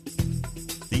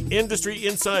Industry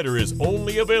Insider is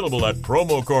only available at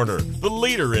Promo Corner, the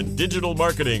leader in digital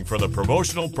marketing for the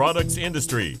promotional products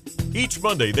industry. Each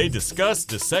Monday, they discuss,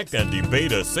 dissect, and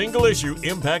debate a single issue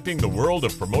impacting the world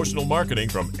of promotional marketing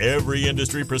from every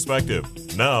industry perspective.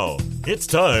 Now, it's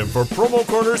time for Promo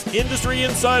Corner's Industry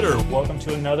Insider. Welcome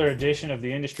to another edition of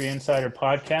the Industry Insider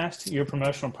Podcast, your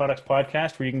promotional products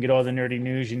podcast where you can get all the nerdy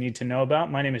news you need to know about.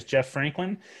 My name is Jeff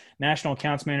Franklin, National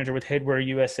Accounts Manager with Headwear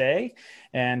USA,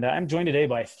 and I'm joined today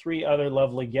by three other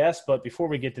lovely guests. But before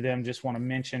we get to them, just want to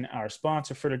mention our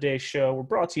sponsor for today's show. We're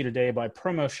brought to you today by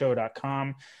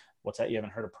PromoShow.com. What's that? You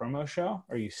haven't heard of Promo Show?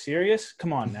 Are you serious?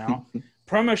 Come on now.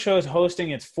 Promo Show is hosting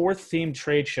its fourth themed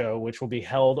trade show, which will be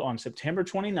held on September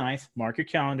 29th. Mark your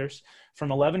calendars,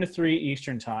 from 11 to 3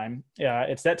 Eastern time.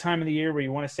 It's that time of the year where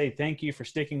you want to say thank you for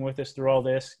sticking with us through all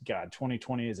this. God,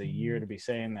 2020 is a year to be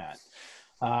saying that.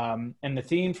 And the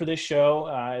theme for this show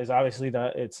is obviously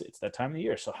it's that time of the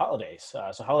year, so holidays.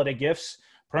 So holiday gifts.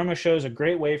 Promo Show is a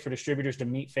great way for distributors to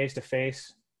meet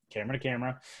face-to-face, camera to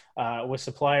camera, with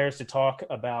suppliers to talk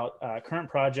about current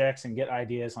projects and get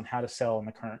ideas on how to sell in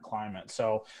the current climate.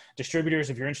 So distributors,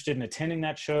 if you're interested in attending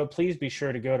that show, please be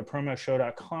sure to go to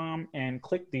promoshow.com and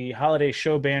click the holiday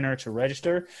show banner to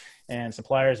register. And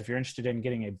suppliers, if you're interested in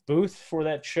getting a booth for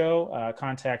that show,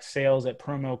 contact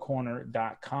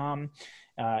sales@promocorner.com.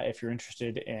 If you're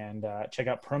interested, and check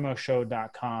out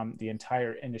promoshow.com, the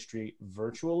entire industry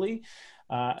virtually.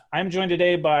 I'm joined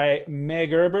today by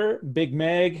Meg Erber, Big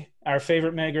Meg, our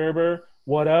favorite Meg Erber.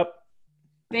 What up?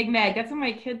 Big Meg. That's what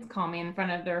my kids call me in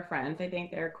front of their friends. I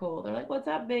think they're cool. They're like, "What's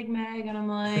up, Big Meg?" And I'm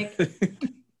like,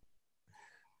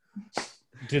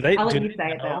 do they I'll let you say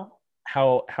know it though.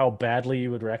 How badly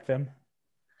you would wreck them?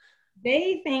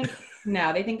 They think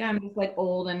I'm just like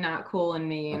old and not cool and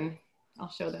mean. I'll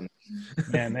show them.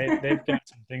 Man, they've got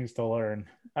some things to learn.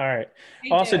 All right. They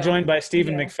Also do. joined by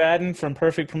Stephen They do. McFadden from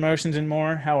Perfect Promotions and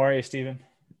More. How are you, Stephen?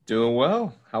 Doing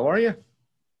well. How are you?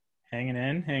 Hanging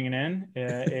in.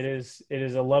 It is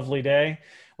a lovely day.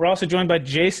 We're also joined by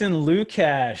Jason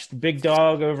Lukash, the big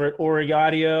dog over at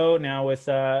Origadio, now with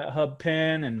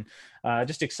HubPen, and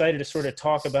just excited to sort of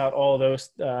talk about all of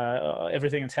those,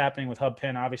 everything that's happening with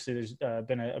HubPen. Obviously, there's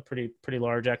been a pretty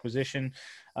large acquisition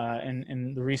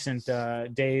in the recent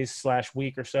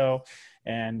days/week or so.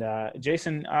 And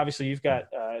Jason, obviously, you've got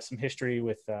some history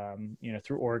with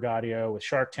through Origadio, with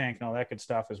Shark Tank, and all that good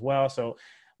stuff as well. So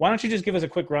why don't you just give us a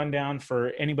quick rundown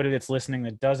for anybody that's listening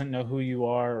that doesn't know who you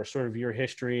are, or sort of your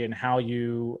history and how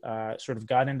you sort of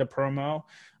got into promo?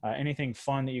 Anything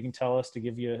fun that you can tell us to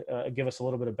give us a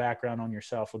little bit of background on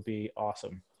yourself would be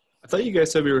awesome. I thought you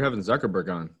guys said we were having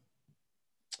Zuckerberg on.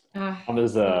 I'm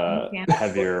his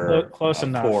heavier, Close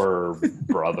enough. poor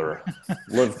brother.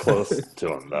 Live close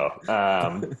to him though.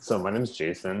 So my name is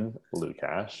Jason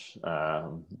Lukash.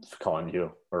 Calling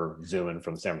you or zooming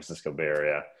from San Francisco Bay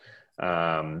Area.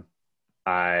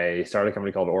 I started a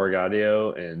company called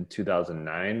Origadio in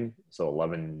 2009, so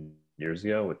 11 years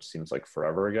ago, which seems like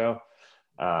forever ago.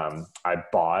 I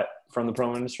bought from the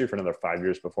promo industry for another 5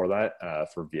 years before that,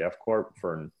 for VF Corp,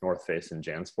 for North Face and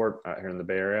JanSport out here in the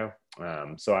Bay Area.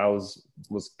 So I was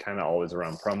kind of always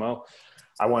around promo.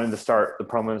 I wanted to start the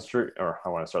promo industry, I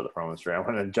wanted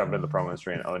to jump into the promo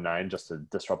industry in 2009 just to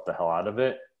disrupt the hell out of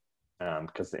it,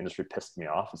 because the industry pissed me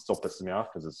off. It still pisses me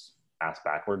off because it's ass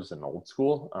backwards and old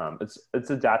school. It's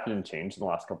adapted and changed in the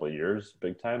last couple of years,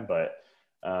 big time. But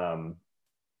when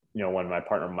my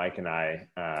partner Mike and I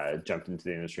jumped into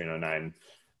the industry in 2009,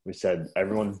 we said,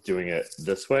 everyone's doing it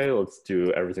this way. Let's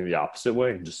do everything the opposite way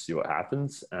and just see what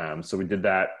happens. So we did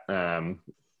that.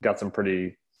 Got some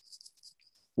pretty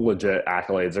legit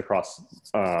accolades across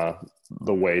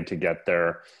the way to get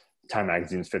there. Time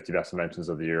Magazine's 50 Best Inventions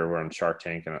of the Year. We're on Shark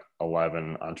Tank, and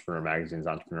 11 Entrepreneur Magazine's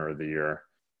Entrepreneur of the Year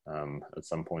at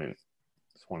some point,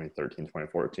 2013,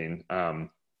 2014. And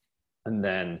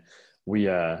then we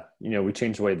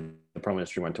changed the way the promo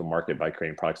industry went to market by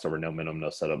creating products that were no minimum, no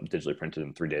setup, digitally printed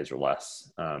in 3 days or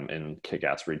less, in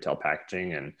kick-ass retail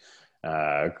packaging, and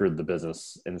grew the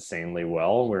business insanely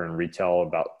well. We're in retail,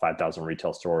 about 5,000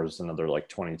 retail stores, another like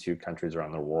 22 countries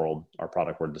around the world. Our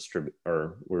product were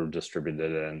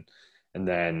distributed in, and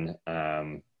then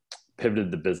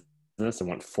pivoted the business and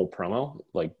went full promo,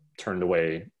 like turned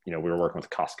away, we were working with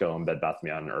Costco and Bed Bath &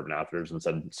 Beyond and Urban Outfitters, and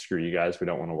said, screw you guys. We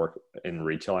don't want to work in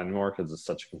retail anymore because it's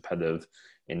such a competitive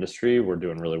industry. We're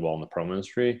doing really well in the promo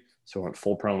industry. So we went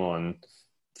full promo in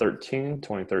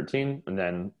 2013, and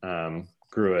then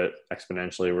grew it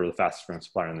exponentially. We're the fastest growing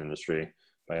supplier in the industry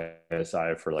by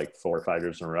ASI for like 4 or 5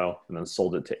 years in a row, and then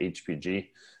sold it to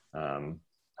HPG.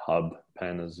 Hub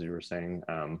pen, as you were saying,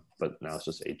 but now it's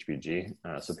just HPG.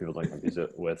 So people don't confuse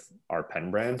it with our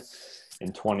pen brand.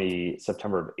 in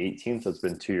September of 18. So it's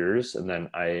been 2 years. And then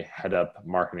I head up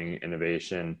marketing,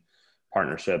 innovation,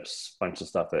 partnerships, bunch of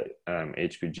stuff at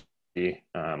HPG.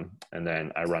 And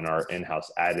then I run our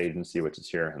in-house ad agency, which is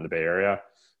here in the Bay Area.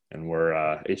 And we're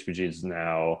HPG is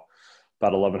now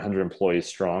about 1,100 employees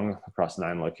strong across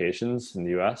 9 locations in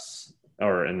the US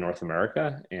or in North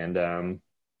America. And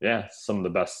some of the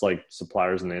best like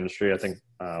suppliers in the industry. I think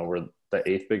we're the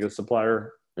 8th biggest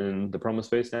supplier in the promo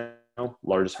space now,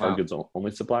 largest hard goods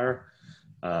only supplier.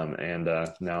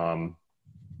 Now I'm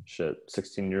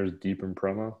 16 years deep in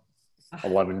promo,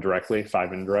 11 directly,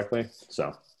 5 indirectly.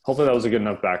 So hopefully that was a good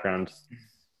enough background.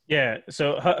 Yeah.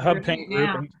 So Hub Paint Group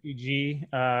and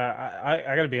HPG,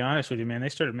 I got to be honest with you, man. They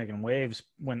started making waves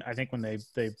when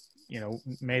they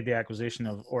made the acquisition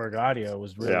of Org-Audio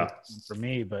was really for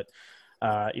me. But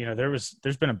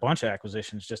there's been a bunch of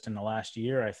acquisitions just in the last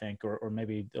year, I think, or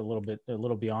maybe a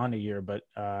little beyond a year. But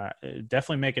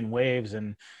definitely making waves.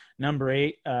 And number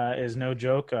 8 is no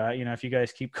joke. If you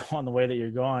guys keep going the way that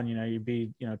you're going, you'd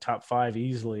be top 5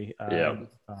 easily.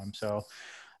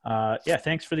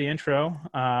 Thanks for the intro.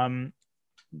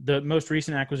 The most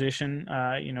recent acquisition,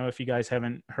 if you guys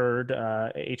haven't heard,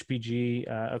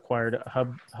 HPG acquired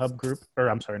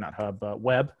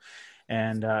Web.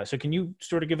 And so can you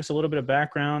sort of give us a little bit of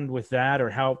background with that, or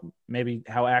how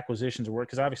acquisitions work?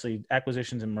 Because obviously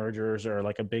acquisitions and mergers are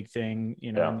like a big thing,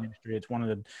 in the industry. It's one of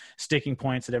the sticking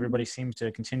points that everybody seems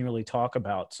to continually talk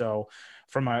about. So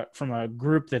from a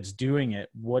group that's doing it,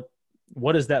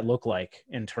 what does that look like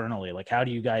internally? Like, how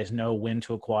do you guys know when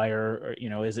to acquire?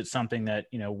 Or, is it something that,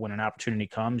 when an opportunity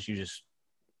comes, you just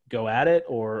go at it,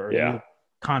 or are you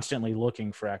constantly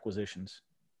looking for acquisitions?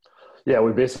 Yeah,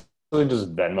 we basically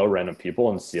just Venmo random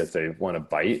people and see if they want to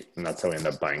bite. And that's how we end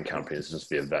up buying companies, just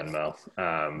via Venmo.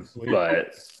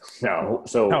 But no,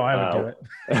 so I would do it.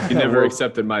 You never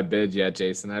accepted my bid yet,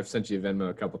 Jason. I've sent you Venmo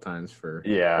a couple times for.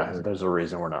 Yeah, there's a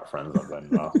reason we're not friends on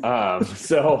Venmo.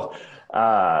 So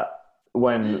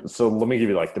let me give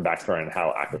you like the backstory on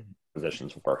how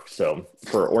acquisitions work. So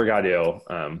for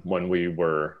Org-Audio, when we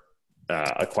were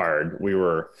acquired, we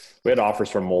had offers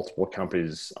from multiple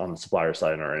companies on the supplier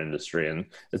side in our industry, and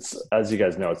it's, as you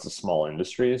guys know, it's a small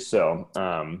industry. So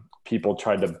people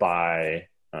tried to buy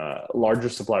larger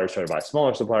suppliers, tried to buy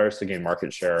smaller suppliers to gain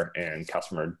market share and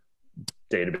customer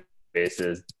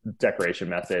databases, decoration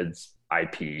methods,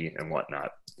 IP, and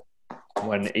whatnot.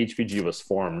 When HPG was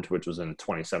formed, which was in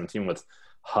 2017, with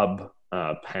Hub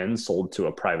Pen sold to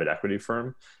a private equity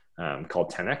firm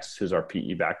called 10X, who's our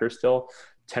PE backer still.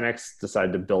 10X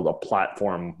decided to build a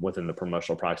platform within the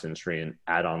promotional products industry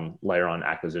and layer on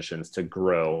acquisitions to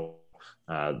grow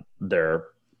their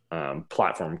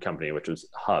platform company, which was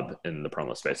Hub in the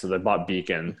promo space. So they bought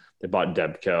Beacon, they bought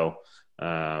Debco.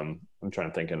 I'm trying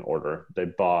to think in order. They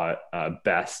bought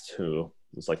Best, who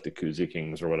was like the Koozie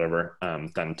Kings or whatever,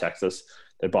 down in Texas.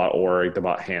 They bought Org, they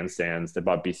bought Handstands, they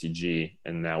bought BCG,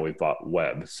 and now we've bought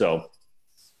Web. So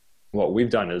what we've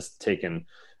done is taken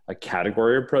a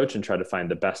category approach and try to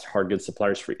find the best hard goods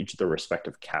suppliers for each of their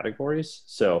respective categories.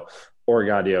 So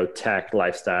Org-Audio, tech,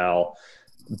 lifestyle,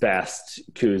 Best,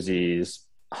 Koozies,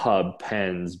 Hub,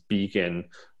 Pens, Beacon,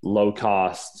 low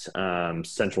cost,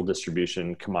 central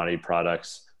distribution, commodity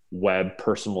products, Web,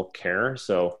 personal care.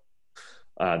 So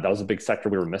that was a big sector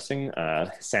we were missing.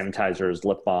 Sanitizers,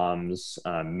 lip balms,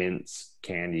 mints,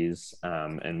 candies,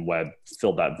 and Web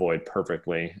filled that void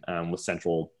perfectly with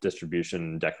central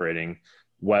distribution, decorating.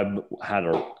 Web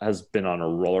has been on a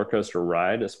roller coaster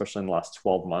ride, especially in the last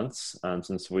 12 months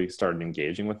since we started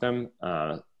engaging with them,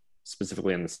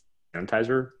 specifically in the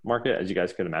sanitizer market, as you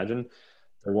guys could imagine.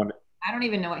 I don't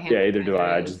even know what hand. Yeah, either do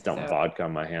I. I just dump vodka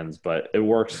on my hands, but it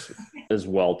works as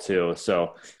well too.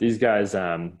 So these guys,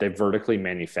 they vertically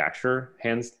manufacture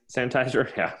hand sanitizer.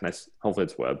 Yeah, nice. Hopefully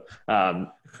it's Web.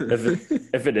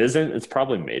 If it isn't, it's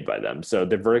probably made by them. So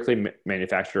they vertically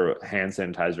manufacture hand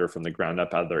sanitizer from the ground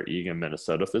up out of their Eagan,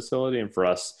 Minnesota facility. And for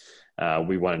us,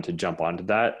 we wanted to jump onto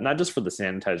that, not just for the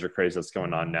sanitizer craze that's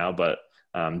going on now, but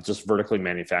just vertically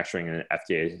manufacturing in an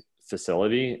FDA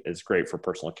facility is great for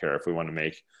personal care. If we want to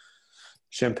make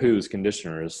shampoos,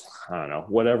 conditioners, I don't know,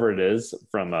 whatever it is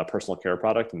from a personal care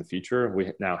product in the future,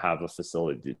 we now have a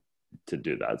facility to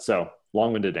do that. So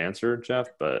long-winded answer, Jeff,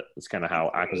 but it's kind of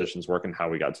how acquisitions work and how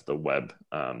we got to the Web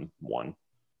one.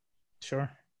 Sure.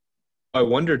 I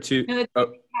wonder too.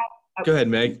 Go ahead,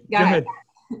 Meg. Go ahead.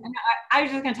 I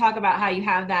was just going to talk about how you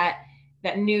have that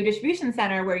new distribution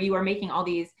center where you are making all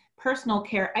these personal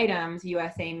care items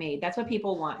USA made. That's what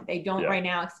people want. They don't right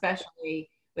now, especially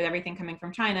with everything coming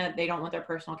from China, they don't want their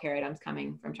personal care items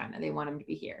coming from China. They want them to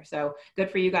be here. So good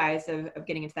for you guys of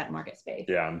getting into that market space.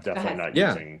 Yeah, I'm definitely not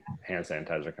using hand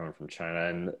sanitizer coming from China.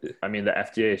 And I mean, the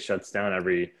FDA shuts down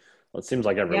it seems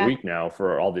like every week now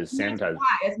for all these sanitizers.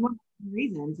 It's one of the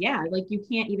reasons. Yeah, like you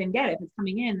can't even get it if it's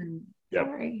coming in. And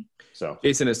sorry. So,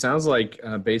 Jason, it sounds like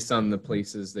based on the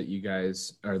places that you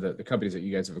guys, or the companies that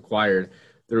you guys have acquired,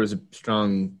 there was a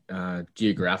strong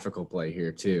geographical play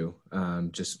here too.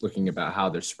 Just looking about how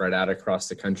they're spread out across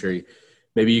the country.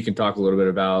 Maybe you can talk a little bit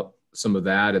about some of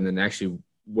that, and then actually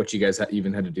what you guys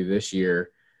even had to do this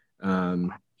year,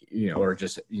 or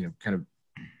just, kind of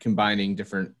combining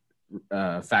different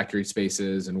factory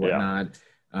spaces and whatnot,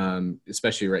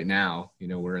 especially right now,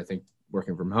 where I think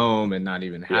working from home and not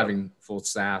even having full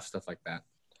staff, stuff like that.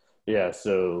 Yeah.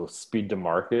 So speed to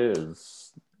market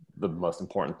is the most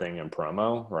important thing in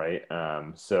promo, right?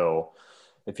 So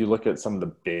if you look at some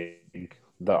of the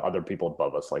other people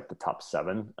above us, like the top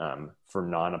 7, for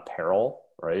non-apparel,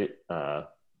 right?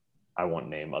 I won't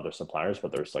name other suppliers,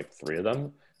 but there's like 3 of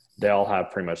them. They all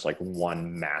have pretty much like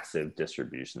one massive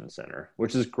distribution center,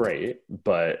 which is great,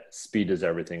 but speed is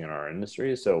everything in our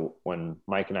industry. So when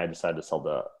Mike and I decided to sell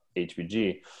to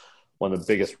HPG, one of the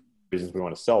biggest reasons we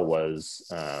want to sell was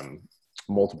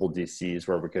multiple DCs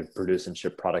where we could produce and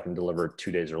ship product and deliver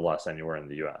 2 days or less anywhere in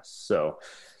the US. So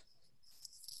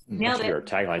that's your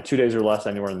tagline, 2 days or less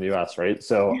anywhere in the US, right?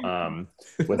 So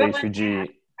with HPG.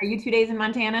 Are you 2 days in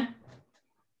Montana?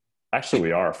 Actually,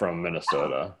 we are from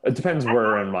Minnesota. It depends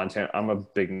where in Montana. I'm a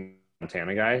big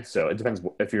Montana guy. So it depends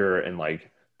if you're in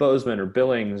like Bozeman or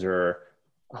Billings or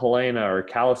Helena or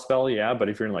Kalispell. Yeah. But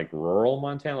if you're in like rural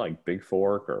Montana, like Big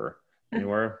Fork or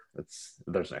anywhere,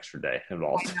 there's an extra day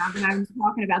involved. I'm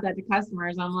talking about that to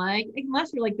customers. I'm like,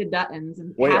 unless you're like the Duttons.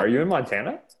 Wait, are you in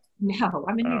Montana? No,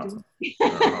 I'm in New Jersey.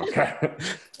 Okay.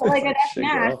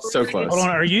 So close. Hold on,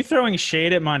 are you throwing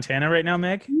shade at Montana right now,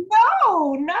 Meg? No.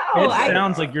 It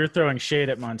sounds like you're throwing shade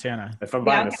at Montana. If I'm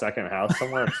buying a second house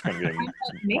somewhere, it's going to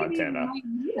be in Montana.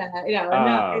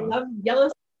 I love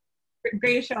Yellowstone,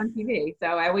 greatest show on TV, so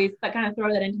I always kind of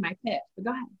throw that into my pitch. But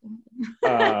go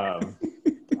ahead.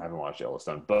 I haven't watched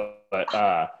Yellowstone,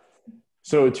 but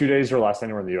so 2 days or less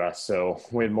anywhere in the US. So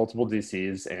we had multiple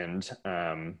DCs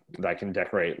and that can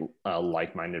decorate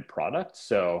like-minded products.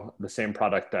 So the same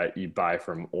product that you buy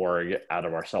from Org out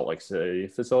of our Salt Lake City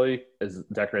facility is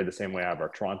decorated the same way out of our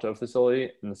Toronto facility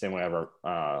and the same way out of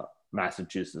our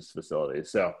Massachusetts facility.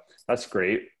 So that's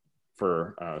great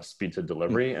for speed to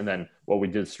delivery. And then what we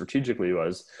did strategically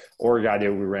was Org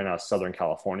idea, we ran out of Southern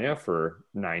California for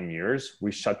 9 years.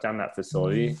 We shut down that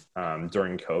facility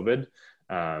during COVID.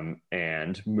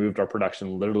 And moved our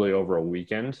production literally over a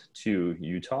weekend to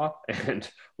Utah, and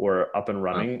we're up and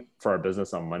running for our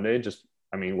business on Monday.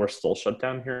 We're still shut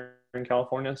down here in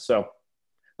California. So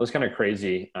it was kind of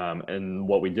crazy. And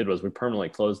what we did was we permanently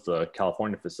closed the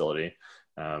California facility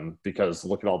because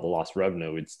look at all the lost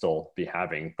revenue we'd still be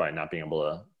having by not being able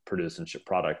to produce and ship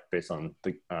product based on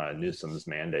the Newsom's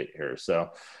mandate here. So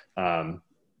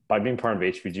by being part of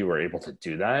HPG, we're able to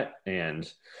do that.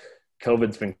 And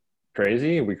COVID's been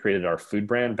crazy. We created our food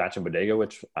brand, Batch and Bodega,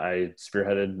 which I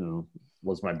spearheaded and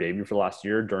was my baby for the last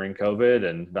year during COVID.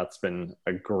 And that's been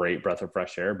a great breath of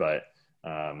fresh air. But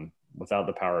without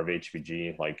the power of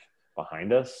HPG, like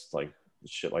behind us, like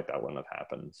shit like that wouldn't have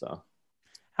happened. So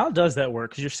how does that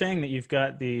work? Because you're saying that you've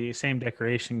got the same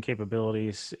decoration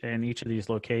capabilities in each of these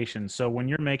locations. So when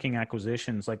you're making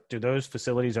acquisitions, like do those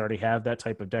facilities already have that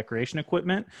type of decoration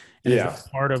equipment? And is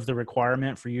that part of the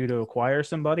requirement for you to acquire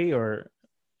somebody or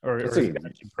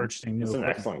purchasing new? That's an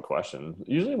excellent question.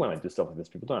 Usually when I do stuff like this,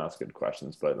 people don't ask good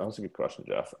questions, but that was a good question,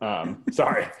 Jeff.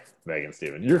 Sorry, Meg and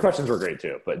Steven. Your questions were great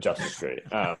too, but Jeff's was great.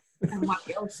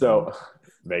 So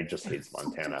Meg just hates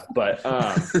Montana. But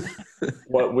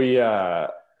what we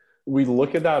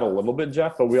look at that a little bit,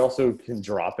 Jeff, but we also can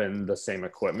drop in the same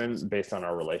equipment based on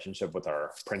our relationship with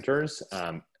our printers.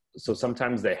 So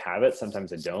sometimes they have it, sometimes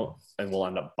they don't, and we'll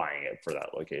end up buying it for that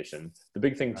location. The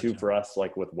big thing too for us,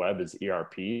 like with web, is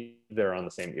ERP. They're on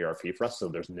the same ERP for us, so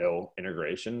there's no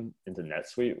integration into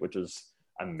NetSuite, which is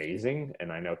amazing.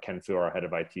 And I know Ken Fu, our head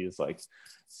of IT, is like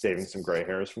saving some gray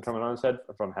hairs from coming on his head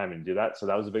from having to do that. So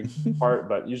that was a big part.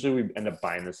 But usually we end up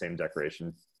buying the same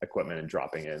decoration equipment and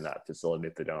dropping it in that facility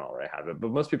if they don't already have it.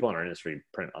 But most people in our industry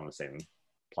print on the same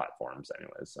platforms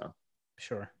anyways. So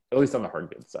sure. At least on the hard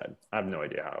goods side. I have no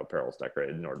idea how apparel is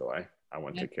decorated, nor do I. I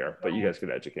wouldn't take care. But you guys could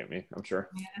educate me, I'm sure.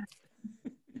 Yeah.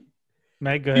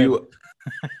 Meg, go ahead.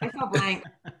 I saw blank.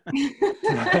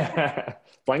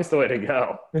 Blank's the way to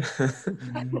go.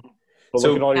 But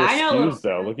look at all your SKUs,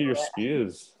 though. Look at your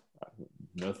SKUs.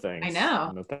 No thanks. I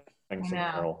know. No thanks, I know.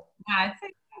 Apparel. Yeah, it's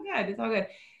like, good. It's all good.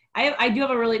 I do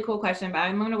have a really cool question, but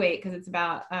I'm going to wait because it's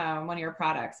about one of your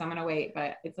products. So I'm going to wait,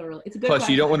 but it's a good Plus,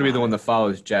 question. you don't want to be the one that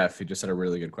follows Jeff, who just had a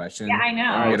really good question. Yeah, I know.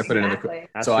 I'm going to put exactly. it in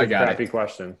the. So I got crappy it.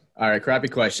 Question. All right, crappy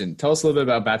question. Tell us a little bit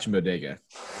about Batch and Bodega.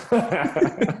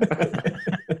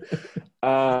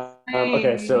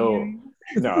 Okay, so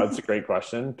no, it's a great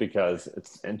question because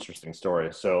it's an interesting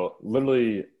story. So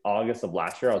literally August of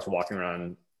last year, I was walking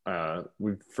around.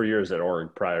 We for years at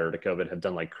org prior to COVID have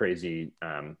done like crazy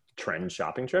trend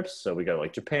shopping trips. So we go to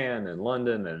like Japan and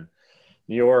London and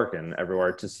New York and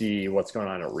everywhere to see what's going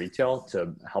on at retail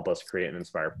to help us create and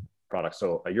inspire products.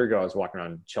 So a year ago, I was walking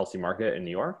around Chelsea Market in New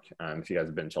York. If you guys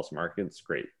have been to Chelsea Market, it's a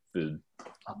great food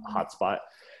hotspot.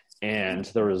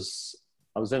 And I was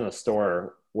in a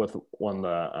store with one of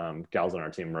the gals on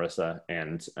our team, Marissa,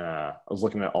 and I was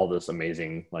looking at all this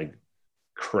amazing like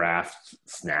craft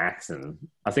snacks, and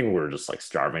I think we were just like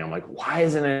starving. I'm like, why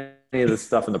isn't any of this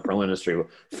stuff in the promo industry?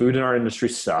 Food in our industry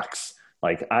sucks.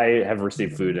 Like I have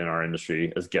received food in our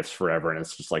industry as gifts forever, and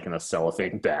it's just like in a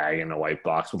cellophane bag in a white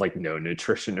box with like no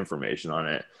nutrition information on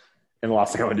it. And the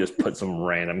last thing I would just put some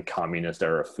random communist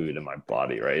era food in my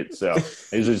body, right? So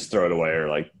I usually just throw it away or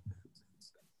like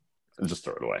just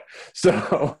throw it away.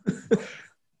 So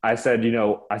I said,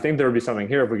 I think there would be something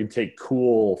here if we could take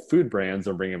cool food brands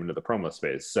and bring them into the promo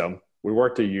space. So we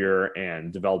worked a year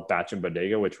and developed Batch and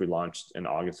Bodega, which we launched in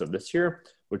August of this year,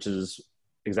 which is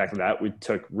exactly that. We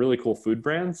took really cool food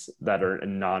brands that are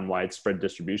in non-widespread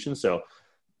distribution. So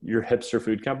your hipster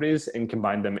food companies, and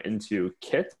combined them into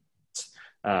kits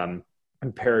and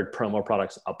paired promo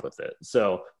products up with it.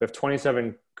 So we have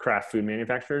 27 craft food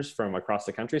manufacturers from across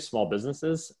the country, small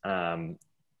businesses,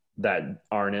 that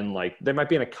aren't in like, they might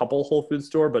be in a couple Whole Foods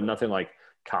store, but nothing like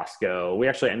Costco. We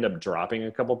actually end up dropping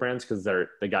a couple brands because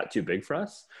they got too big for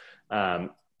us.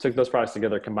 Took those products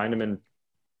together, combined them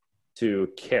into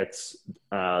kits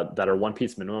that are one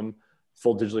piece minimum,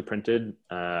 full digitally printed,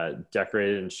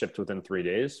 decorated and shipped within 3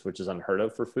 days, which is unheard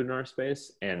of for food in our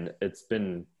space. And it's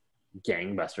been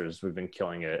gangbusters. We've been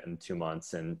killing it in 2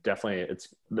 months, and definitely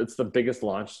it's the biggest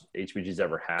launch HBG's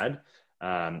ever had.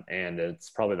 And it's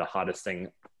probably the hottest thing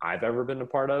I've ever been a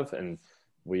part of. And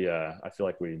I feel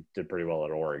like we did pretty well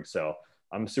at org. So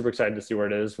I'm super excited to see where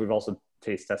it is. We've also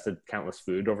taste tested countless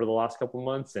food over the last couple of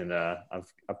months. And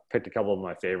I've picked a couple of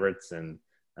my favorites and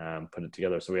put it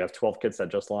together. So we have 12 kits that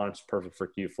just launched, perfect for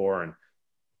Q4. And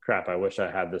crap, I wish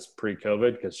I had this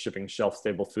pre-COVID, because shipping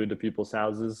shelf-stable food to people's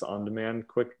houses on demand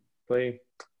quickly,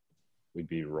 we'd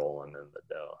be rolling in the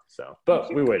dough. So,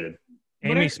 but we waited.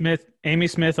 Amy Smith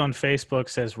on Facebook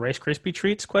says Rice Krispie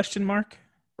treats ?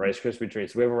 Rice Krispie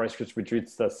treats. We have a Rice Krispie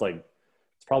treats that's like,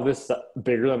 it's probably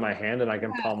bigger than my hand, and I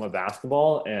can palm a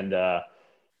basketball. And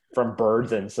from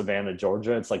Birds in Savannah,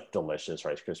 Georgia, it's like delicious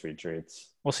Rice Krispie treats.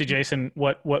 Well, see, Jason,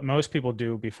 what most people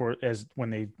do before, when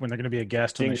they're going to be a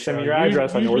guest on the show, send me your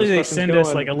address. Usually they send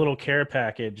us like a little care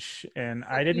package, and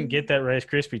I didn't get that Rice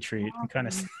Krispie treat. I'm kind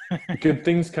of good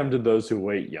things come to those who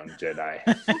wait, young Jedi.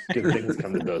 Good things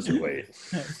come to those who wait.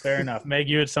 Fair enough. Meg,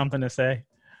 you had something to say?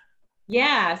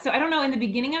 Yeah. So I don't know, in the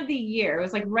beginning of the year, it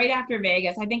was like right after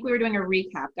Vegas, I think we were doing a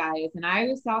recap, guys. And I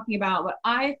was talking about what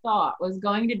I thought was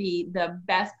going to be the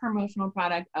best promotional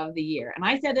product of the year. And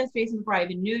I said this, Jason, before I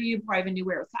even knew you, before I even knew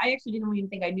where it was. I actually didn't even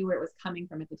think I knew where it was coming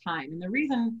from at the time. And the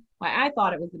reason why I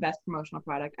thought it was the best promotional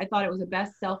product, I thought it was the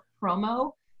best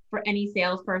self-promo for any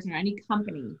salesperson or any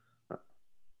company.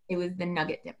 It was the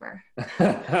Nugget Dipper.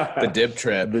 The dip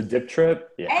trip. The dip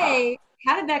trip? Yeah. Hey.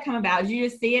 How did that come about? Did you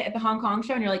just see it at the Hong Kong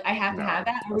show and you're like, I have to have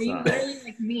that? Or were you literally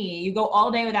like me? You go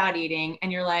all day without eating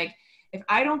and you're like, if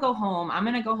I don't go home, I'm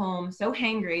going to go home so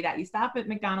hangry that you stop at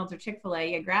McDonald's or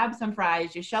Chick-fil-A, you grab some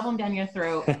fries, you shove them down your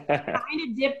throat, kind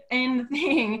of dip in the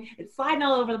thing, it's sliding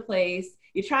all over the place.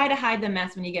 You try to hide the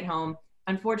mess when you get home.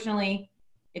 Unfortunately,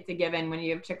 it's a given when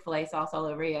you have Chick-fil-A sauce all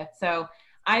over you. So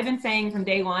I've been saying from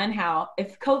day one how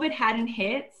if COVID hadn't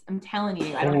hit, I'm telling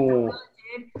you, I don't know.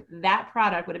 That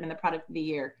product would have been the product of the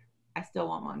year. I still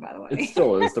want one, by the way. It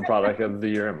still is the product of the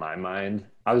year in my mind.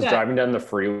 I was driving down the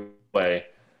freeway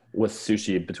with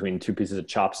sushi between two pieces of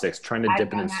chopsticks, trying to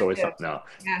dip it in soy sauce. No.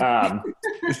 Yeah.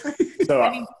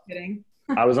 So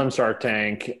I was on Shark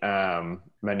Tank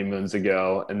many moons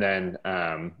ago, and then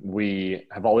we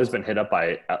have always been hit up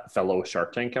by fellow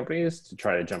Shark Tank companies to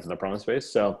try to jump in the promo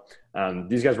space. So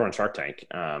these guys were on Shark Tank,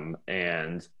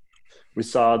 and we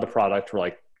saw the product. We're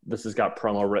like, this has got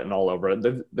promo written all over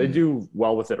it. They do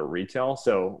well with it at retail.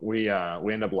 So we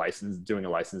end up doing a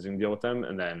licensing deal with them,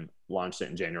 and then launched it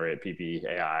in January at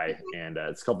PPAI, and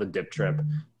it's called the Dip Trip.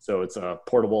 So it's a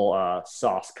portable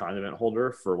sauce condiment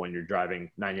holder for when you're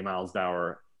driving 90 miles an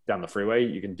hour down the freeway,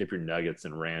 you can dip your nuggets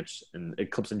in ranch, and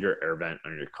it clips into your air vent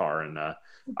on your car. And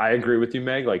I agree with you,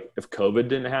 Meg. Like, if COVID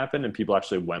didn't happen and people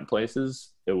actually went places,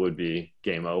 it would be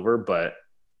game over. But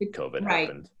COVID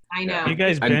happened. I know. You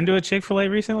guys been to a Chick-fil-A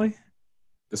recently?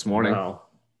 This morning. No,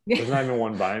 there's not even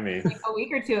one by me. Like a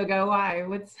week or two ago. Why?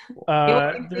 What's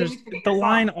the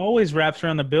line always wraps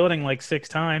around the building like 6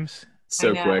 times.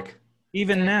 So quick.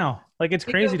 Even now. Like, it's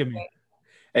crazy to me.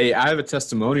 Hey, I have a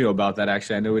testimonial about that,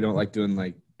 actually. I know we don't like doing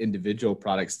like individual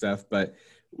product stuff, but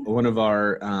one of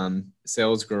our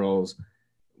sales girls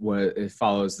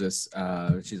follows this.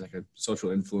 She's like a social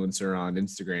influencer on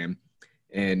Instagram,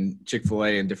 and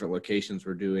Chick-fil-A in different locations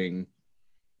were doing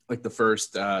like the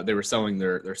first, they were selling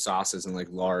their sauces in like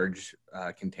large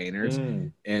containers.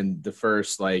 And the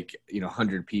first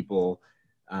 100 people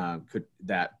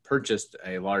that purchased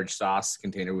a large sauce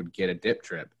container would get a dip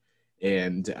trip.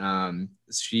 And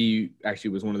she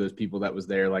actually was one of those people that was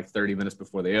there like 30 minutes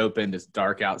before they opened. It's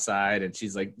dark outside, and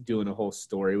she's like doing a whole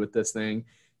story with this thing.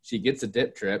 She gets a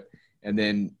dip trip, and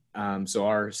then so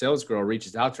our sales girl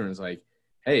reaches out to her and is like,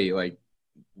 hey,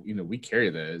 we carry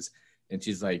those. And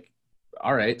she's like,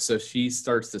 all right. So she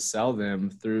starts to sell them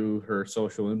through her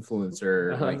social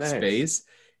influencer space.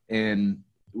 And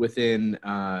within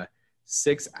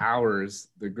 6 hours,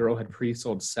 the girl had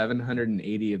pre-sold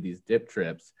 780 of these dip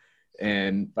trips.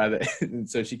 And and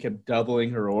so she kept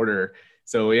doubling her order.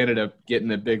 So we ended up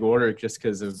getting a big order just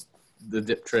because of the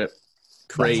dip trip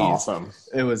craze. That's awesome.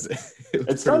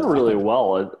 It's done really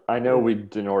well. I know we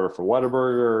did an order for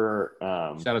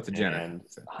Whataburger. Shout out to Jenna. And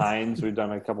Heinz, we've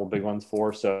done a couple big ones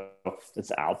for. So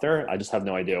it's out there. I just have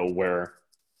no idea where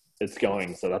it's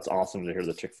going. So that's awesome to hear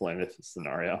the Chick-fil-A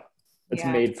scenario. It's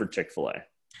made for Chick-fil-A.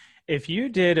 If you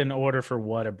did an order for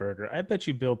Whataburger, I bet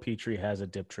you Bill Petrie has a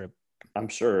dip trip. I'm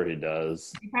sure he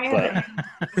does. But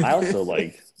I also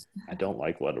I don't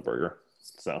like Whataburger.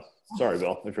 So sorry,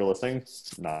 Bill, if you're listening.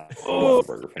 Not a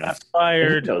Whataburger fan.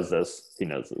 Fired. He knows this.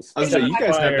 I was gonna say, you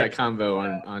guys have that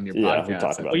convo on your podcast. We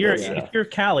talked about if you're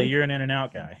Cali, you're an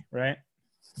In-N-Out guy, right?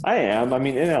 I am. I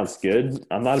mean, In-N-Out's good.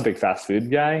 I'm not a big fast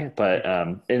food guy, but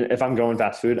if I'm going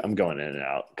fast food, I'm going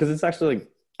In-N-Out because it's actually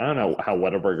I don't know how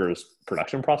Whataburger's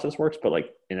production process works, but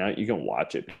In-N-Out, you can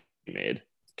watch it be made.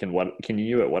 Can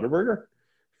you at Whataburger?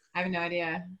 I have no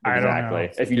idea. Exactly.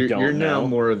 If you're now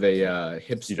more of a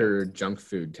hipster junk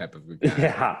food type of guy.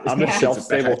 Yeah, I'm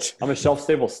a shelf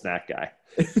stable snack guy.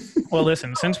 Well,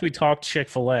 listen, since we talked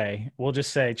Chick-fil-A, we'll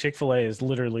just say Chick-fil-A is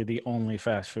literally the only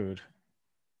fast food.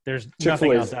 There's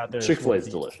nothing else out there. Chick-fil-A is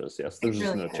delicious. Yes, there's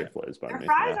just really no Chick-fil-A's by me. Their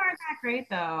fries aren't that great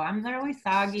though. They're always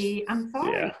soggy. I'm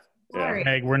sorry. Yeah. Sorry.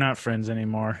 Meg, we're not friends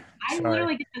anymore. I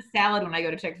literally get the salad when I go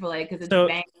to Chick-fil-A because it's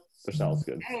bang. Their salad's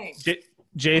good.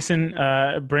 Jason,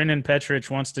 Brendan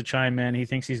Petrich wants to chime in. He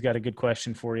thinks he's got a good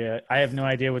question for you. I have no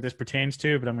idea what this pertains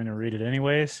to, but I'm going to read it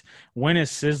anyways. When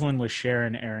is Sizzling with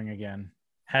Sharon airing again?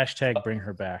 # bring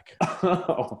her back.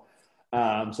 So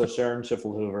Sharon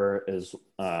Schiffel-Hoover is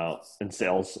in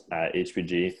sales at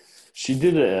HPG. She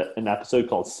did an episode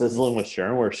called Sizzling with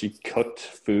Sharon where she cooked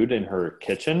food in her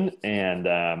kitchen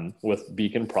and with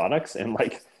Beacon products and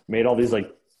made all these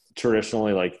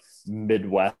traditionally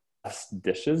Midwest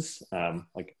dishes,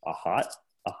 like a hot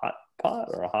pot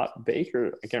or a hot bake, or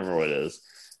I can't remember what it is.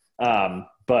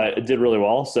 But it did really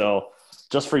well. So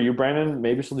just for you, Brandon,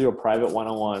 maybe she'll do a private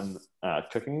one-on-one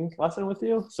cooking lesson with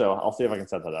you. So I'll see if I can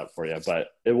set that up for you, but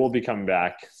it will be coming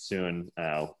back soon.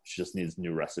 She just needs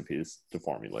new recipes to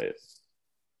formulate.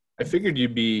 I figured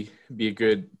you'd be a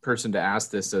good person to ask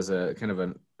this as a kind of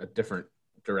a different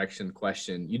direction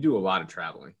question. You do a lot of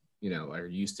traveling, or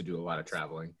used to do a lot of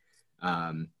traveling.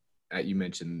 You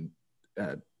mentioned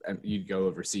you'd go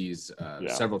overseas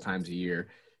several times a year.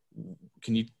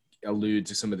 Can you allude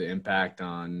to some of the impact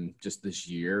on just this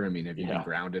year? I mean, have you been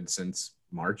grounded since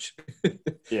March?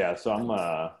 Yeah,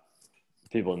 so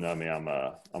people know me. I'm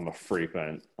a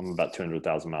frequent. I'm about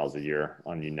 200,000 miles a year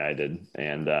on United,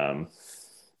 and I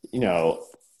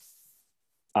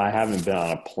haven't been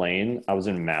on a plane. I was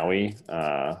in Maui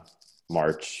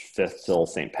March 5th till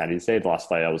St. Patty's Day. The last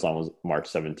flight I was on was March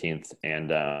 17th,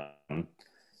 and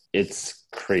it's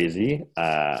crazy.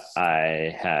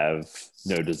 I have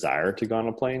no desire to go on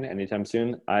a plane anytime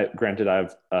soon. Granted, I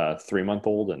have a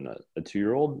 3-month-old and a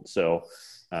 2-year-old. So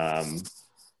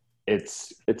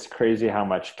it's crazy how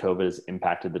much COVID has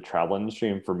impacted the travel industry.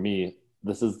 And for me,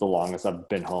 this is the longest I've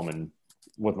been home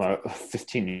with my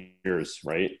 15 years,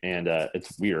 right? And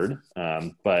it's weird,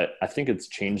 but I think it's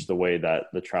changed the way that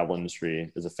the travel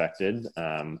industry is affected.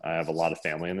 I have a lot of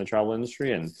family in the travel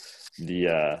industry, and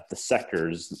the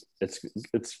sectors,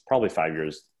 it's probably 5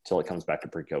 years till it comes back to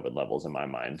pre-COVID levels in my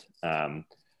mind.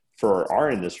 for our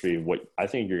industry, what I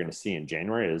think you're going to see in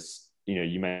January is,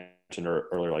 you mentioned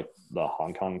earlier, like the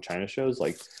Hong Kong China shows,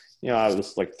 like, I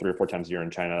was like 3 or 4 times a year in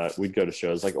China. We'd go to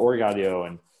shows like Origadio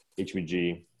and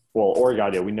HBG. Well,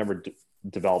 Origadio, we never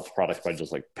developed products by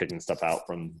just like picking stuff out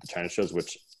from the China shows,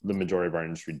 which the majority of our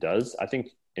industry does. I think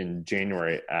in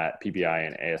January at PPI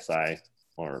and ASI,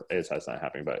 or ASI is not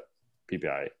happening, but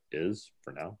PPI is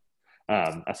for now.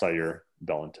 I saw your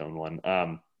bell and tone one.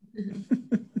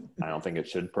 I don't think it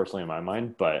should personally in my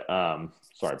mind, but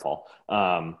sorry, Paul.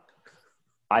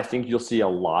 I think you'll see a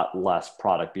lot less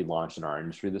product be launched in our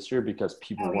industry this year because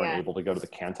people weren't able to go to the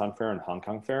Canton Fair and Hong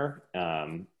Kong Fair.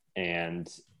 And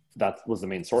that was the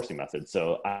main sourcing method.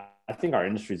 So I think our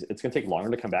industry, it's going to take longer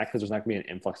to come back because there's not going to be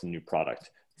an influx of new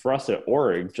product. For us at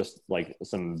Orig, just like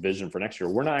some vision for next year,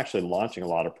 we're not actually launching a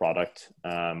lot of product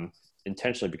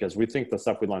intentionally because we think the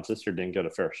stuff we launched this year didn't get a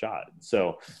fair shot.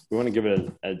 So we want to give it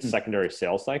a secondary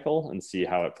sales cycle and see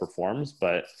how it performs.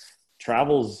 But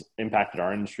travel's impacted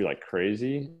our industry like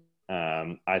crazy.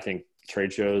 I think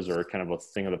trade shows are kind of a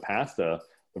thing of the past. The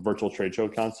virtual trade show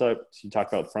concept you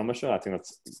talked about from a show, I think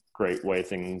that's a great way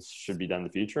things should be done in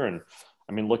the future. And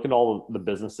I mean, look at all the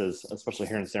businesses, especially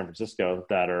here in San Francisco,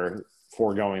 that are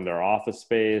foregoing their office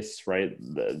space, right?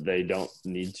 They don't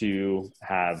need to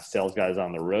have sales guys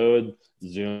on the road.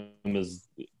 Zoom is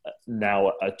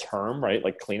now a term, right?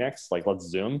 Like Kleenex, like let's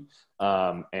Zoom.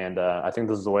 And I think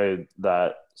this is the way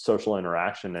that social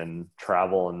interaction and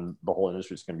travel and the whole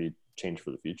industry is going to be changed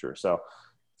for the future. So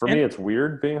for me, it's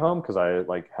weird being home because I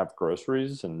like have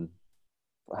groceries and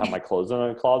have my clothes in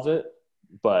a closet,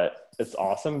 but it's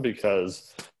awesome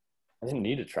because I didn't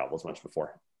need to travel as much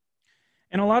before.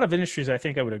 In a lot of industries, I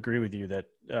think I would agree with you that,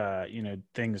 the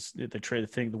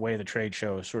way the trade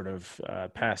show is sort of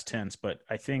past tense, but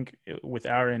I think with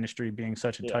our industry being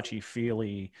such a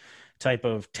touchy-feely type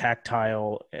of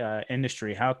tactile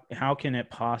industry, how can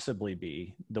it possibly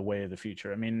be the way of the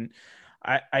future? I mean,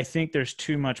 I think there's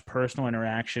too much personal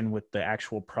interaction with the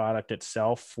actual product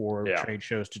itself for trade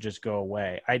shows to just go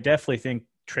away. I definitely think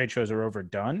trade shows are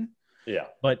overdone. Yeah.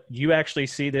 But you actually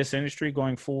see this industry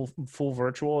going full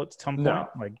virtual at some point? No,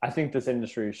 I think this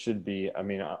industry should be, I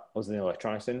was in the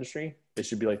electronics industry. It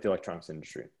should be like the electronics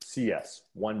industry. CES,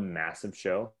 one massive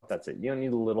show. That's it. You don't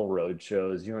need little road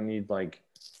shows. You don't need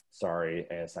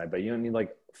ASI, but you don't need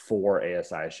 4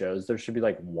 ASI shows. There should be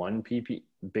one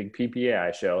big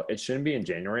PPAI show. It shouldn't be in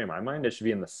January in my mind. It should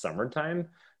be in the summertime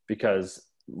because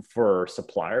for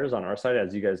suppliers on our side,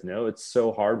 as you guys know, it's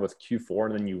so hard with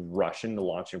Q4 and then you rush into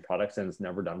launching products and it's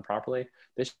never done properly.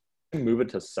 They should move it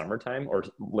to summertime or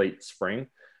late spring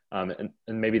and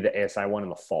maybe the ASI one in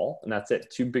the fall. And that's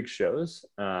it. 2 big shows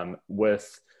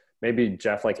with maybe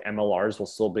Jeff, MLRs will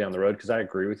still be on the road because I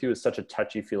agree with you. It's such a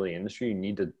touchy-feely industry. You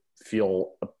need to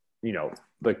feel,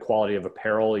 the quality of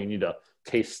apparel. You need to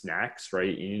taste snacks,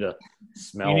 right? You need to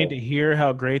smell. You need to hear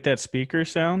how great that speaker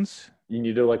sounds. You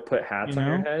need to like put hats on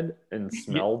your head and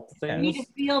smell things. You need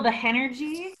to feel the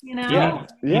energy, you know? Yeah.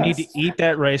 You need to eat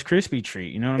that Rice Krispie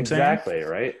treat. You know what I'm saying? Exactly,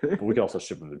 right? But we can also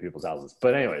ship them to people's houses.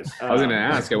 But anyways. I was going to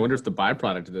ask, I wonder if the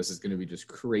byproduct of this is going to be just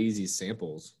crazy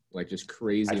samples, like just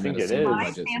crazy. I think it is. My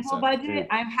sample budget,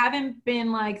 I haven't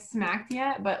been like smacked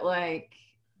yet, but like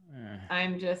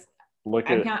I'm just,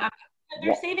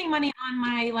 they're saving money on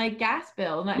my like gas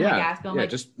bill, not my gas bill. Yeah, like,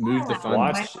 just move the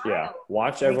funds.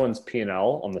 Watch everyone's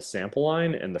P&L on the sample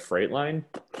line and the freight line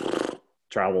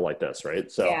travel like this, right?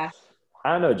 So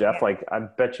I don't know, Jeff, like I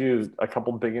bet you a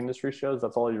couple big industry shows,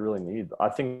 that's all you really need. I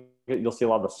think you'll see a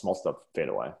lot of the small stuff fade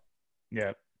away.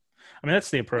 Yeah. I mean,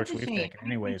 that's the approach we've taken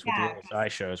anyways with the ASI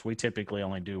shows. We typically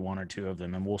only do 1 or 2 of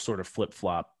them and we'll sort of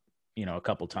flip-flop, a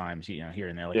couple times, here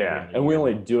and there. Like and we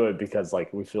only do it because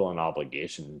like we feel an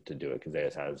obligation to do it because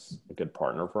AS has a good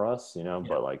partner for us,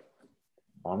 but like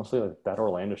honestly, like that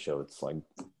Orlando show, it's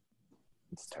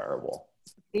terrible.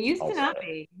 It used to not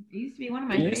be. It used to be one of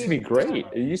my favorites.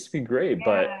 It used to be great,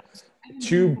 but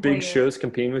 2 big shows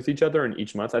competing with each other in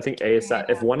each month. I think ASI,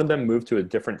 if one of them moved to a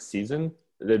different season,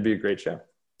 that'd be a great show.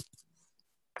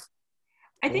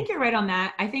 I think you're right on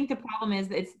that. I think the problem is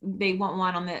they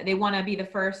want to be the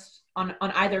first on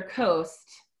either coast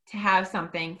to have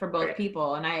something for both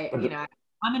people. And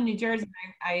I'm in New Jersey.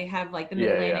 I have like the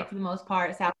Mid-Atlantic for the most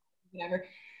part, South, whatever.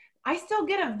 I still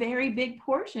get a very big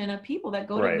portion of people that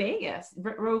go to Vegas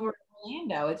over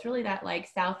Orlando. It's really that like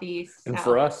Southeast. And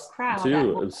for us crowd,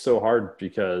 too, it's so hard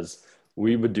because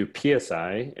we would do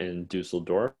PSI in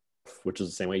Dusseldorf, which is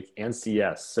the same week, and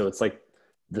CS. So it's like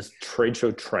this trade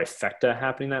show trifecta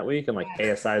happening that week. And like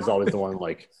ASI is always the one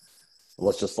like,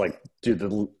 let's just like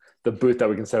do the booth that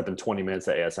we can set up in 20 minutes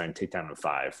at ASI and take down in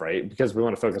 5, right? Because we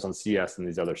want to focus on CS and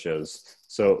these other shows.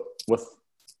 So with,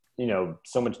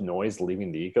 so much noise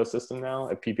leaving the ecosystem now.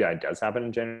 If PPI does happen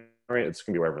in January, it's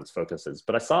going to be where everyone's focus is.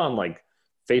 But I saw on like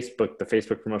Facebook, the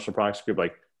Facebook promotional products group,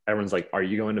 like everyone's like, are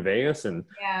you going to Vegas? And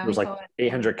there's like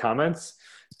 800 comments.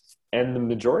 And the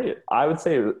majority, I would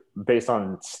say based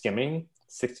on skimming,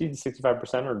 60 to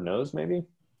 65% are no's maybe.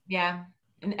 Yeah.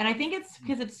 And I think it's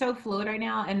because it's so fluid right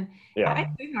now. And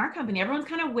in our company, everyone's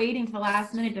kind of waiting to the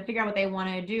last minute to figure out what they want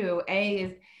to do.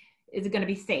 Is it going to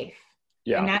be safe?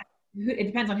 Yeah. And it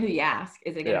depends on who you ask.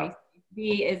 Is it going to be safe?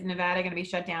 B, is Nevada going to be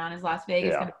shut down? Is Las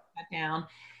Vegas going to be shut down?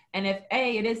 And if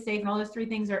A, it is safe and all those three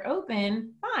things are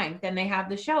open, fine, then they have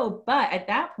the show. But at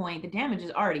that point, the damage is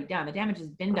already done. The damage has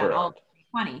been done all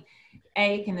 2020.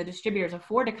 A, can the distributors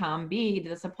afford to come? B, do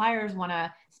the suppliers want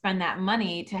to spend that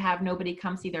money to have nobody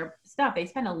come see their stuff? They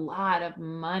spend a lot of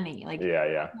money. Like we're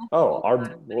in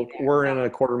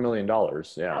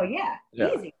 $250,000. Yeah. Oh yeah.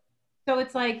 Easy. So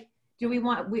it's like,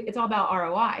 it's all about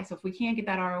ROI. So if we can't get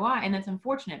that ROI, and that's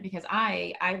unfortunate because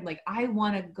I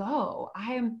want to go.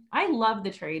 I love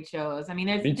the trade shows. I mean,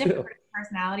 there's different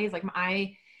personalities. Like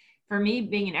for me,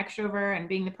 being an extrovert and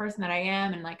being the person that I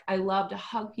am, and like, I love to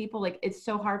hug people. Like, it's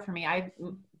so hard for me. I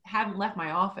haven't left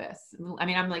my office. I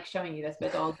mean, I'm like showing you this, but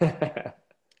it's all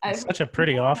it's such a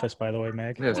pretty office, by the way,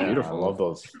 Meg. Yeah, it's beautiful. I love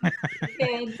those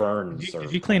ferns.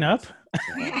 Did you clean up?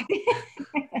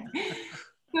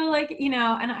 So like,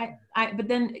 and but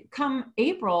then come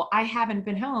April, I haven't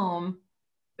been home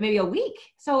maybe a week.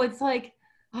 So it's like,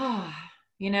 and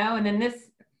then this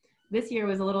year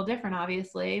was a little different,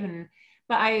 obviously.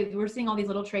 But we're seeing all these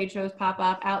little trade shows pop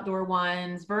up, outdoor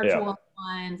ones, virtual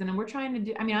ones. And then we're trying to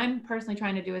do, I'm personally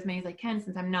trying to do as many as I can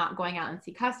since I'm not going out and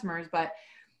see customers, but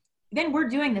then we're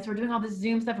doing all this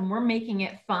Zoom stuff and we're making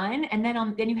it fun. And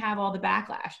then you have all the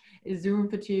backlash. Is Zoom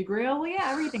fatigue real? Well,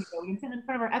 yeah, everything's real. We can sit in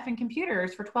front of our effing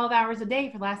computers for 12 hours a day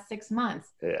for the last 6 months.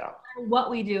 Yeah. What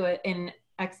we do in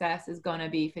excess is going to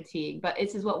be fatigue, but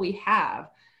this is what we have.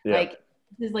 Yeah. Like,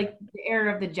 this is like the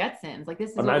era of the Jetsons. Like,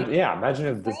 this is imagine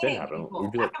if this did happen.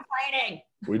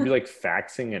 We'd be like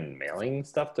faxing and mailing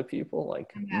stuff to people.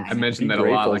 Like, I mentioned that a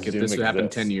lot. Like, if this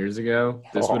happened 10 years ago,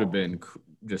 this would have been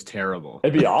just terrible.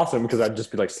 It'd be awesome because I'd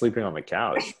just be like sleeping on the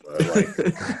couch. But like,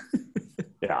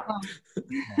 yeah.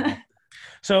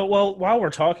 So, while we're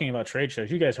talking about trade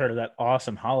shows, you guys heard of that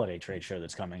awesome holiday trade show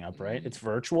that's coming up, right? It's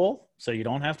virtual, so you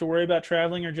don't have to worry about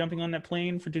traveling or jumping on that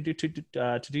plane to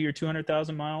do your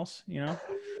 200,000 miles.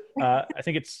 I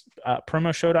think it's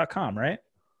promoshow.com, right?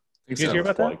 Did you guys hear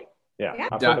about that? Yeah.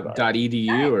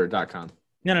 .edu or .com?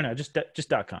 No, just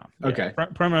 .com. Okay.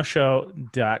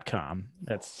 Promoshow.com.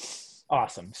 That's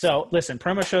awesome. So listen,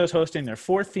 Promo Show is hosting their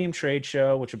 4th themed trade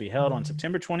show, which will be held on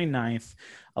September 29th,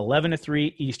 11 to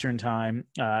 3 Eastern time.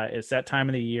 It's that time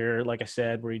of the year, like I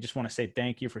said, where you just want to say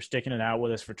thank you for sticking it out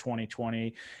with us for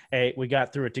 2020. Hey, we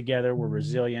got through it together. We're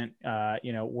resilient.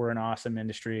 We're an awesome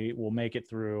industry. We'll make it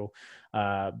through.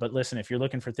 But listen, if you're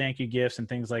looking for thank you gifts and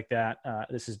things like that,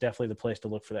 this is definitely the place to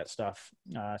look for that stuff.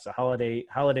 It's a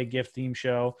holiday gift theme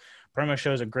show. Promo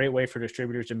Show is a great way for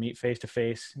distributors to meet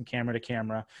face-to-face and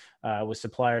camera-to-camera with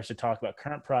suppliers to talk about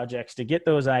current projects, to get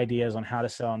those ideas on how to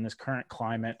sell in this current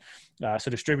climate. So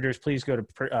distributors, please go to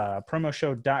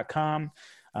promoshow.com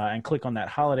and click on that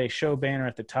holiday show banner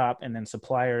at the top. And then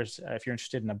suppliers, if you're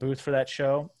interested in a booth for that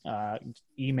show,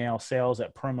 email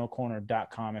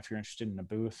sales@promocorner.com if you're interested in a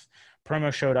booth.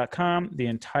 Promoshow.com, the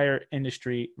entire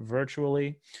industry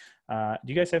virtually. Do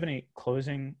you guys have any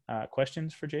closing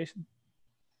questions for Jason?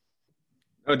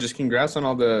 Oh, just congrats on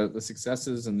all the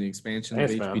successes and the expansion of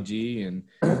HPG, and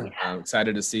I'm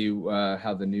excited to see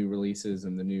how the new releases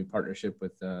and the new partnership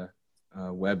with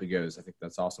Web goes. I think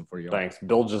that's awesome for you all. Thanks.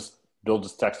 Bill just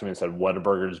texted me and said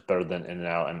Whataburger is better than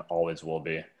In-N-Out and always will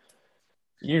be.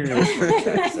 You're just from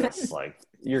Texas. Like,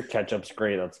 your ketchup's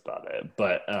great. That's about it.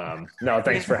 But no,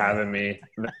 thanks for having me.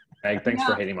 Meg, thanks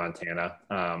for hating Montana.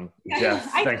 Jeff,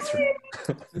 thanks for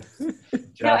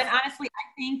No, and honestly, I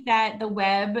think that the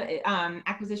Web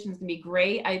acquisition is going to be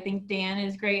great. I think Dan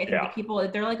is great. I think the people,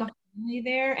 they're like a family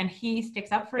there, and he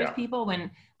sticks up for his people and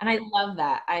I love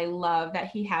that. I love that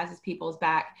he has his people's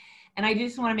back. And I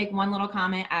just want to make one little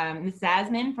comment. Ms.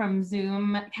 Zasman from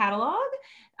Zoom Catalog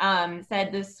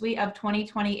said the suite of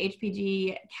 2020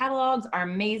 HPG catalogs are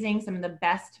amazing. Some of the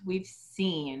best we've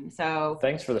seen. So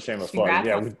thanks for the shameless plug.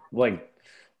 Yeah,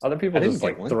 other people just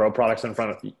throw products in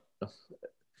front of you.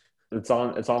 It's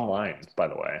online, by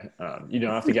the way. You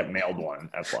don't have to get mailed one,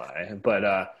 FYI.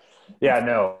 But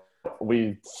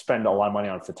we spend a lot of money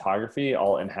on photography,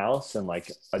 all in-house, and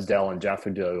like Adele and Jeff, who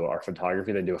do our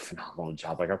photography, they do a phenomenal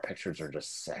job. Like, our pictures are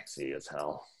just sexy as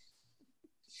hell.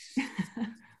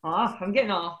 Oh, I'm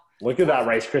getting all Look at that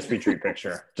Rice Krispie treat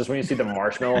picture. Just when you see the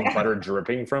marshmallow and butter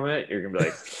dripping from it, you're gonna be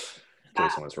like,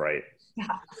 Jason was right.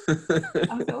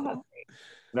 I'm so hungry.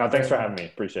 No, thanks for having me.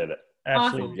 Appreciate it.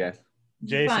 Absolutely. Yeah.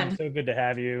 Jason, Fun. so good to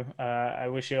have you. I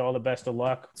wish you all the best of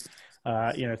luck.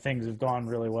 Things have gone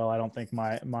really well. I don't think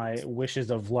my wishes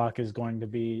of luck is going to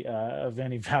be of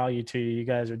any value to you. You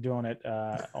guys are doing it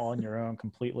all on your own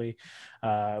completely.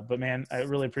 But man, I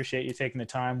really appreciate you taking the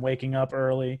time, waking up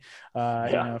early,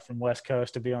 from West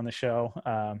Coast to be on the show.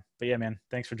 But yeah, man,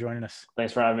 thanks for joining us.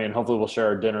 Thanks for having me, and hopefully we'll share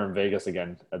our dinner in Vegas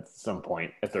again at some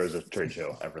point if there's a trade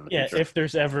show ever in the future. Yeah, if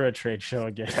there's ever a trade show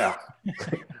again. Yeah.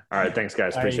 All right, thanks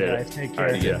guys. Appreciate All right, it. take care.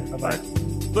 All right, yeah. Bye-bye.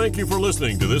 Thank you for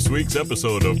listening to this week's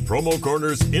episode of Promo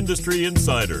Corner's Industry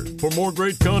Insider. For more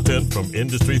great content from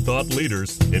industry thought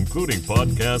leaders, including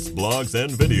podcasts, blogs,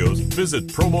 and videos, visit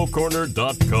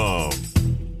promocorner.com.